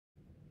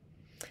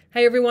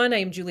Hi everyone, I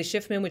am Julie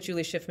Schiffman with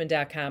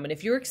julieschiffman.com, and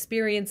if you're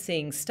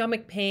experiencing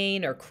stomach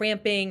pain or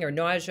cramping or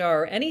nausea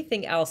or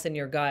anything else in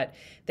your gut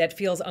that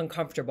feels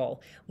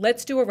uncomfortable,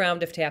 let's do a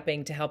round of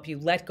tapping to help you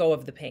let go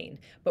of the pain.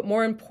 But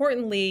more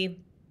importantly,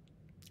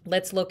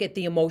 let's look at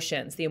the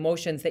emotions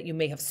that you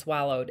may have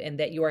swallowed and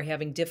that you are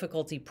having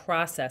difficulty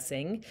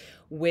processing,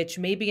 which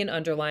may be an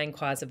underlying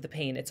cause of the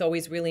pain. It's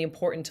always really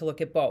important to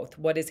look at both.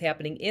 What is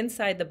happening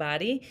inside the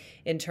body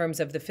in terms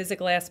of the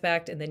physical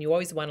aspect, and then you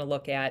always want to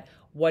look at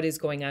what is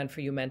going on for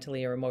you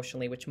mentally or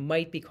emotionally, which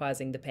might be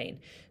causing the pain.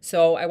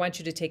 So I want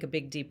you to take a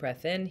big deep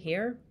breath in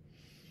here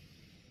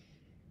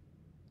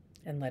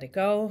and let it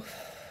go.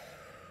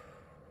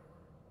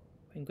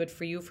 And good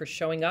for you for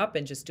showing up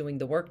and just doing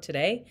the work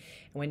today.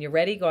 And when you're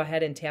ready, go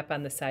ahead and tap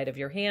on the side of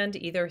your hand,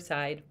 either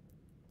side.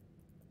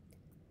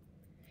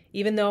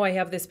 Even though I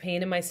have this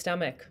pain in my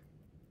stomach,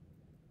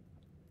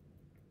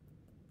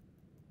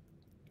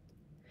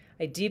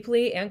 I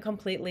deeply and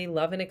completely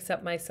love and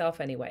accept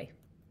myself anyway.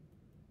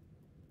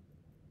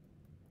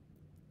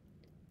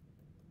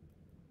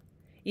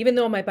 Even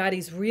though my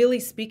body's really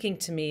speaking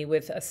to me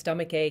with a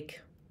stomach ache,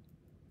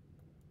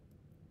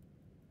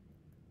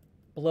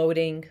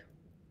 bloating,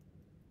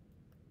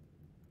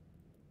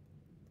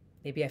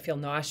 maybe I feel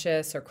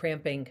nauseous or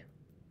cramping.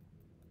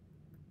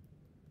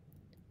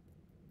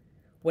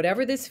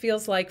 Whatever this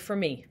feels like for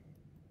me,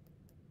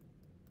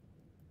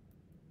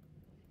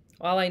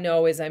 all I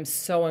know is I'm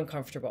so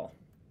uncomfortable.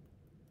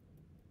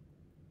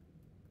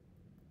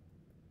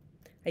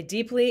 I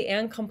deeply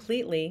and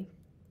completely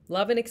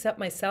love and accept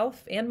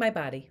myself and my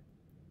body.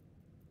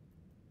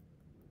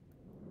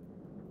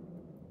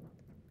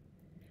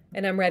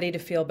 And I'm ready to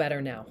feel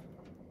better now.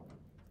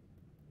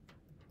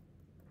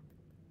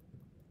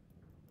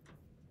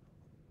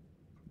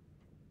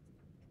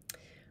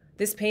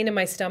 This pain in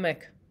my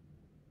stomach,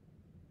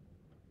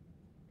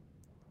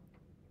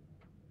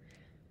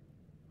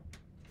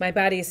 my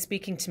body is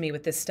speaking to me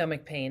with this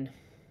stomach pain.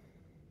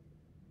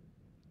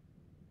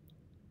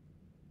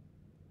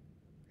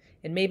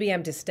 And maybe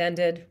I'm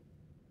distended,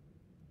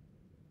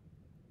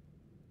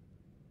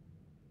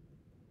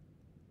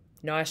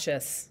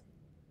 nauseous.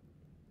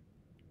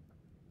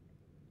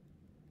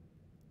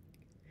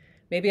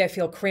 Maybe I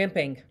feel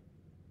cramping.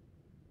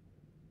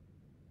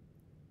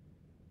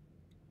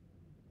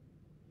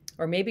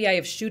 Or maybe I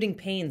have shooting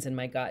pains in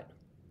my gut.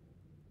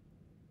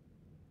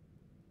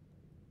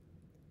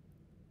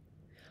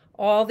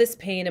 All this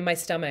pain in my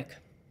stomach.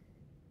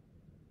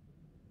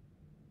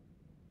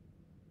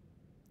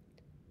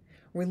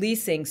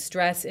 Releasing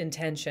stress and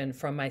tension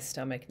from my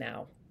stomach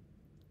now.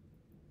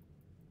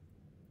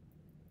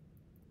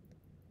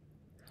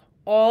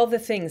 All the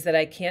things that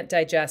I can't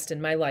digest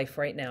in my life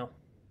right now.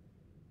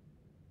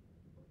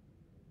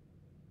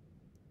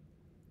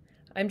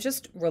 I'm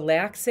just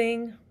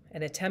relaxing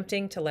and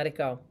attempting to let it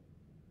go.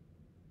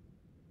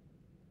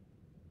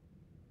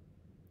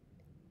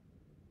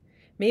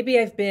 Maybe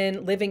I've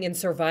been living in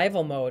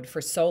survival mode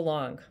for so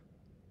long.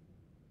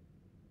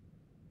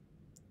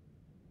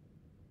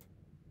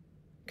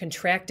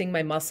 Contracting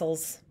my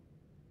muscles.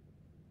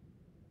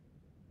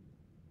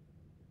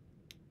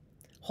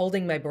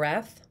 Holding my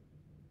breath.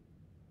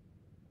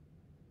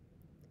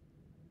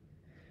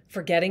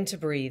 Forgetting to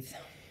breathe.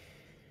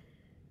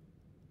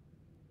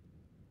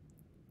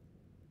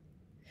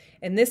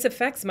 And this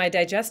affects my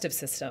digestive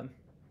system.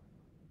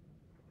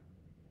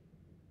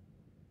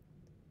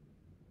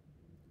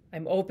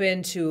 I'm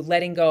open to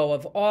letting go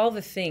of all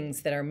the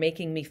things that are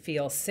making me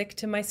feel sick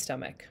to my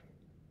stomach.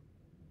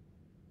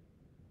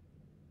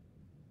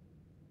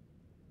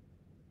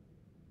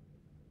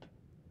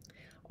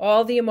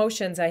 All the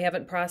emotions I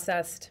haven't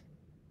processed.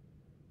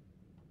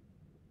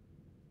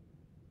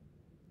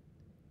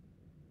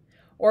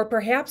 Or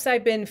perhaps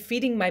I've been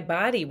feeding my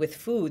body with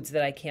foods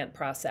that I can't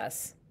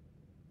process.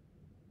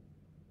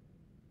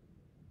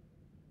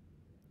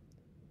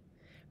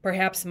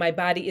 Perhaps my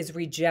body is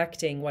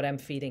rejecting what I'm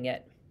feeding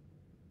it.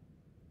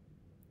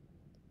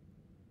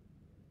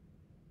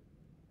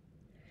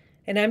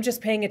 And I'm just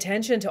paying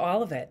attention to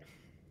all of it.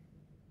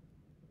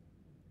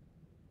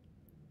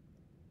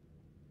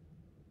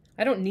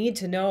 I don't need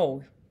to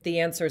know the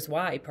answers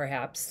why,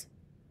 perhaps.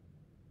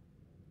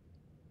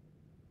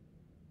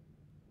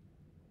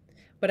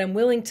 But I'm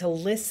willing to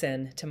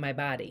listen to my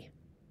body.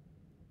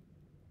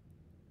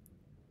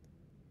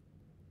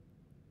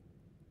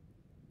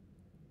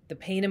 The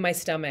pain in my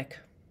stomach.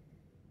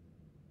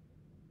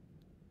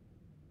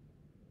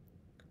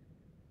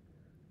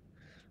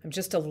 I'm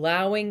just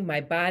allowing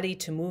my body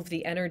to move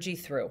the energy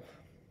through.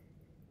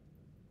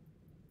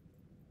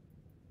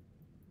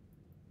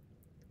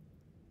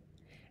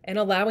 And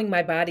allowing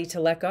my body to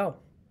let go.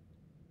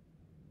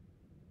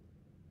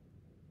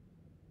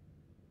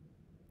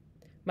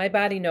 My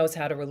body knows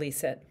how to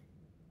release it.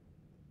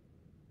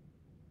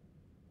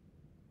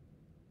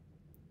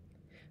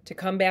 To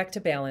come back to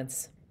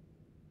balance.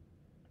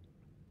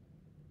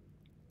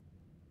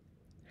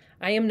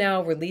 I am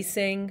now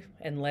releasing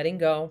and letting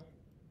go,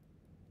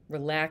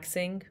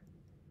 relaxing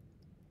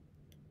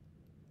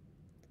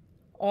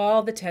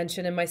all the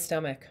tension in my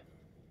stomach.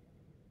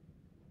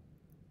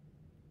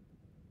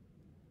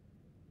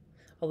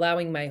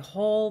 allowing my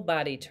whole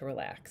body to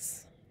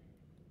relax.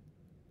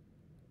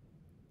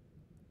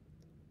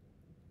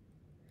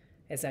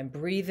 As I'm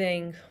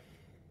breathing,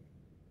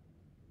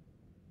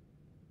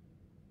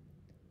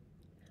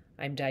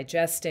 I'm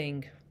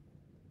digesting,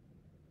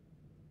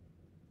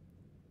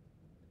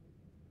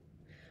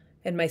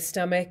 and my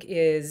stomach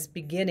is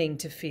beginning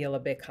to feel a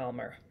bit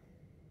calmer.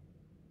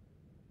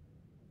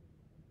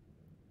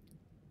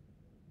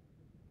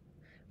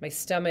 My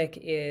stomach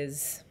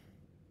is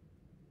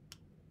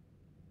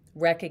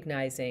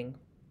recognizing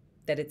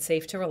that it's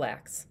safe to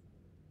relax.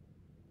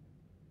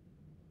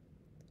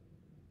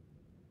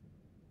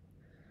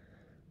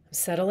 I'm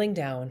settling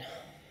down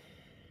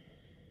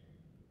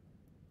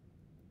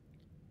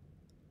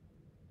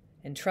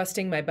and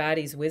trusting my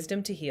body's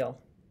wisdom to heal,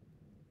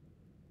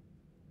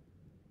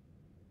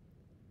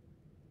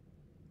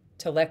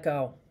 to let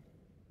go,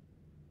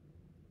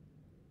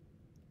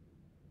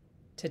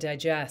 to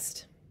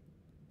digest,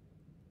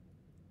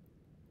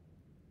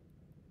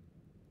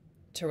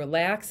 to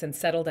relax and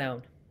settle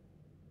down.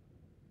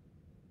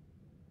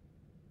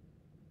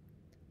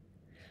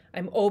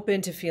 I'm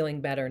open to feeling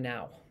better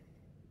now.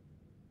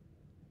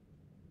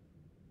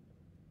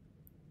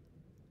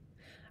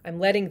 I'm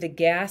letting the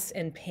gas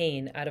and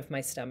pain out of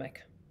my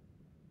stomach.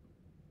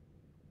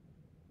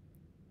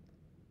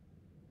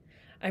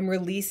 I'm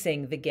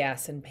releasing the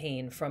gas and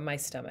pain from my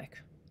stomach.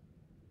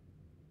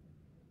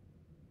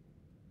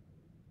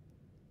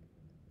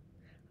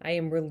 I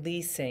am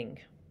releasing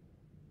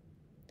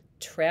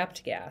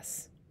trapped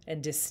gas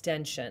and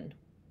distension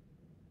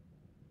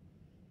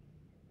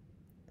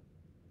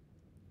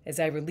as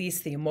I release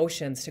the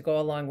emotions to go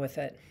along with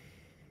it.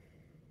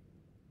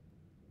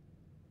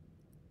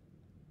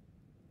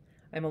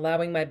 I'm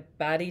allowing my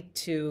body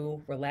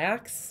to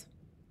relax,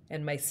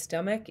 and my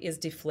stomach is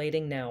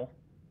deflating now.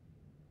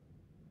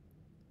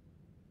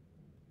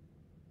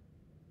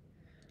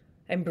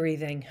 I'm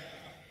breathing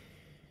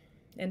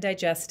and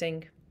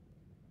digesting,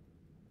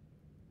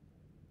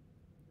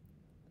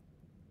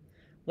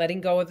 letting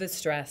go of the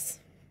stress,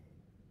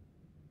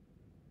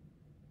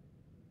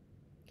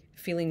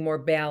 feeling more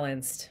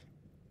balanced,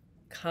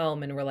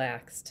 calm, and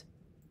relaxed.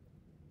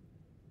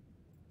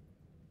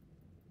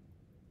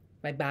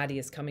 My body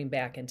is coming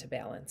back into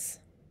balance.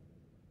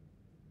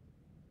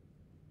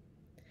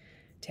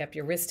 Tap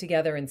your wrists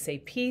together and say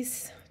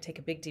peace. Take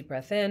a big deep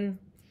breath in.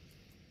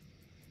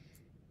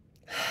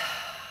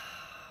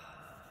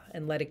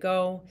 And let it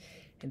go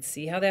and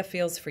see how that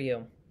feels for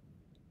you.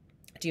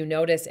 Do you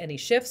notice any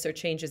shifts or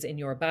changes in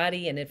your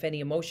body? And if any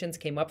emotions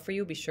came up for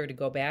you, be sure to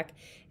go back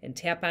and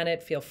tap on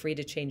it. Feel free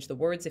to change the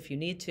words if you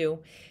need to.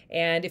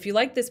 And if you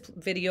like this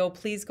video,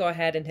 please go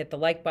ahead and hit the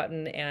like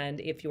button. And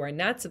if you are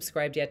not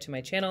subscribed yet to my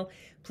channel,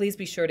 please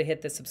be sure to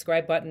hit the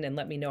subscribe button and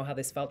let me know how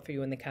this felt for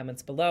you in the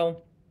comments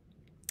below,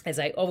 as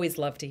I always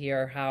love to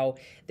hear how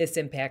this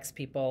impacts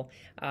people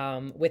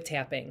with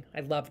tapping.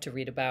 I love to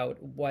read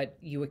about what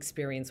you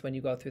experience when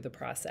you go through the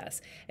process.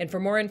 And for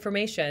more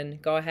information,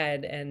 go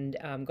ahead and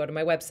go to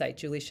my website,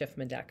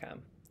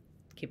 julieschiffman.com.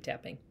 Keep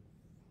tapping.